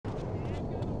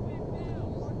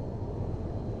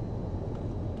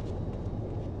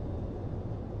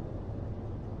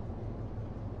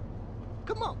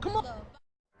come on, come on.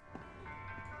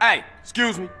 Hey,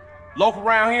 excuse me. Local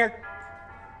around here?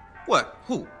 What?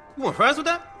 Who? You want fries with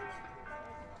that?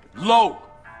 Loke.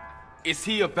 Is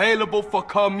he available for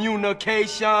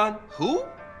communication? Who?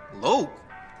 Loke.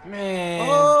 Man.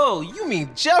 Oh, you mean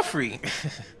Jeffrey.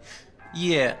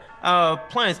 Yeah, our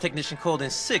appliance technician called in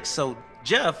sick, so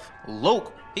Jeff,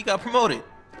 Loke, he got promoted.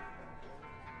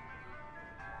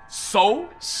 So?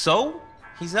 So?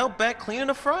 He's out back cleaning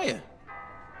the fryer.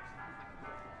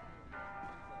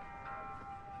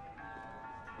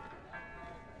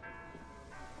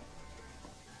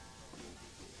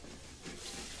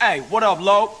 Hey, what up,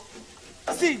 Loke?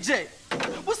 CJ,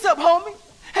 what's up, homie?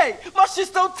 Hey, my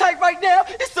shit's so tight right now,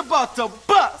 it's about to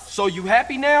bust. So you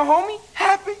happy now, homie?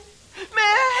 Happy?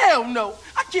 Man, hell no.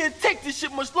 I can't take this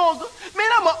shit much longer. Man,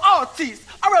 I'm an artist.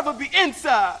 I'd rather be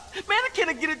inside. Man, I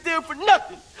can't get it there for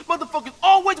nothing. Motherfuckers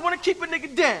always want to keep a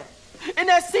nigga down. And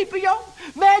that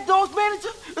CPO, Mad Dog's manager,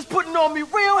 is putting on me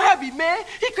real heavy, man.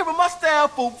 He covering my style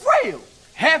for real.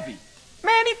 Heavy?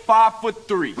 Man, he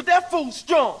 5'3". But that fool's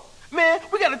strong. Man,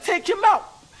 we gotta take him out.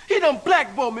 He done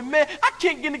blackballed me, man. I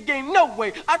can't get in the game no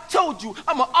way. I told you,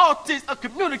 I'm an artist, a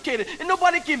communicator, and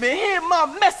nobody can even hear my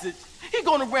message. He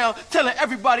going around telling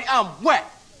everybody I'm whack.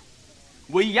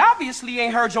 Well, he obviously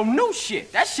ain't heard your new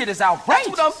shit. That shit is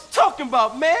outrageous. That's what I'm talking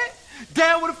about, man.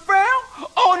 Down with a frown,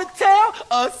 on the town,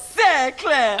 a sad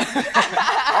clown.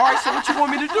 All right, so what you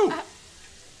want me to do?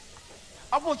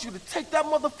 I want you to take that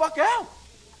motherfucker out.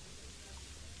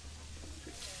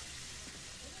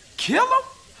 Kill him?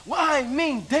 Well, I ain't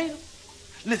mean date him.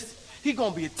 Listen, he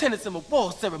gonna be attending some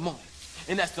award ceremony,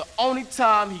 and that's the only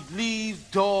time he leaves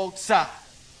dog side.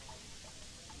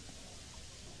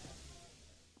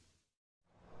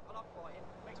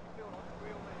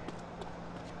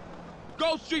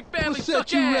 Go Street family, What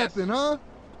set you reppin', huh?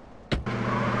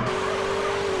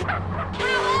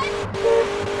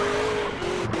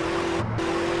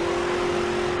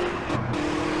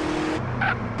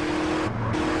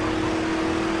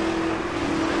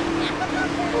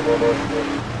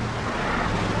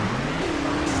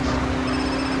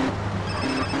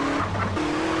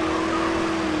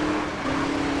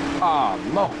 Ah,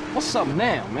 Lord, what's up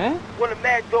now, man? One of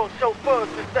Mad Dog's chauffeurs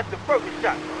just left the burger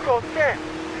shop across town.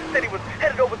 Said he was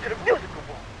headed over to the music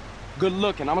award. Good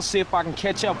looking. I'm gonna see if I can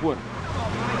catch up with him.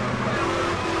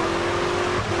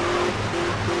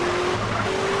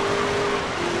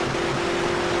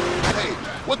 Hey,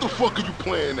 what the fuck are you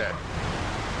playing at?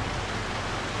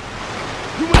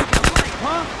 You ain't the light,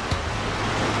 huh?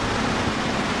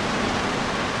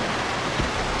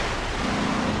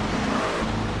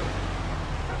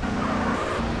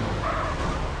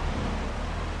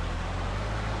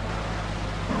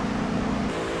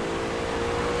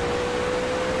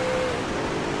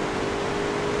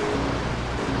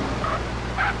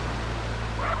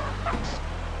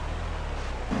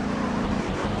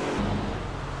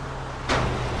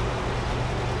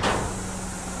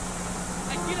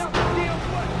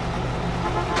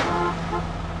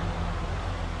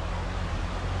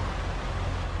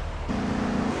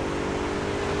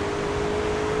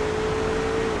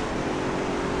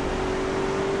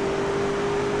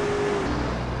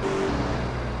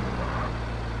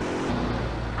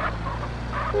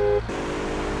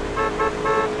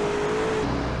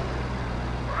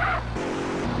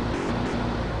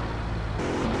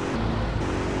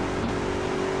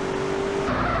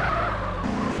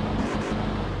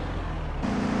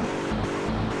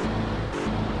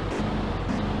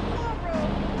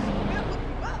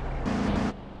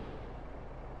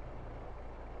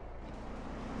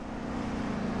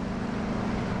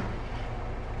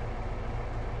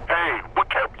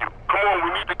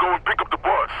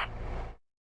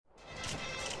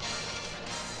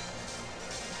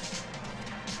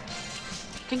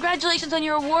 Congratulations on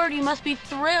your award. You must be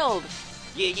thrilled.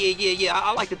 Yeah.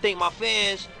 I like to thank my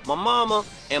fans, my mama,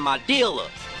 and my dealer.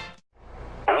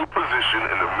 Hold position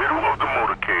in the middle of the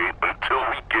motorcade until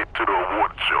we get to the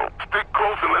award show. Stick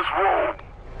close and let's roll.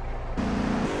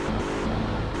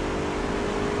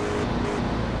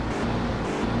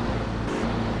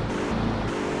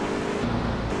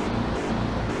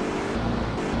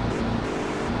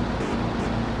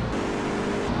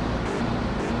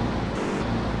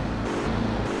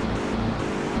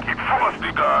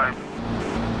 Frosty guy.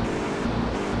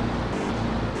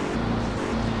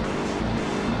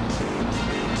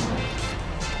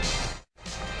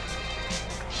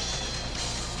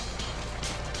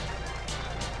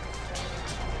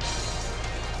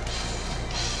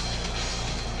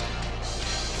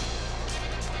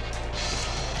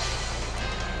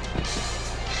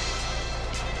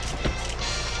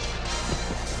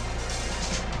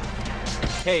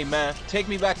 Hey, man, take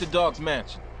me back to Dog's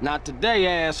Mansion. Not today,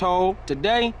 asshole.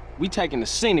 Today, we taking the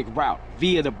scenic route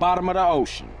via the bottom of the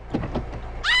ocean.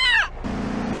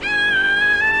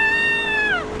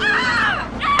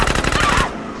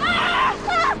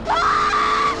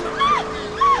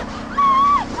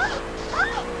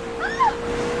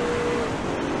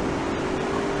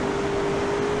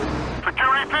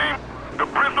 Security team, the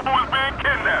principal is being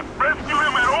kidnapped. Rescue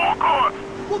him at all costs.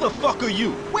 Who the fuck are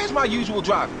you? Where's my usual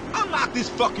driver? Unlock this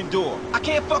fucking door. I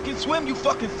can't fucking swim, you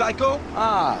fucking psycho.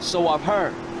 Ah, so I've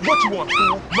heard. What you want,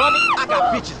 fool? Money? I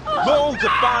got bitches. Loads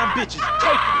of fine bitches.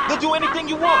 Take them. They'll do anything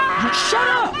you want. Shut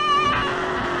up!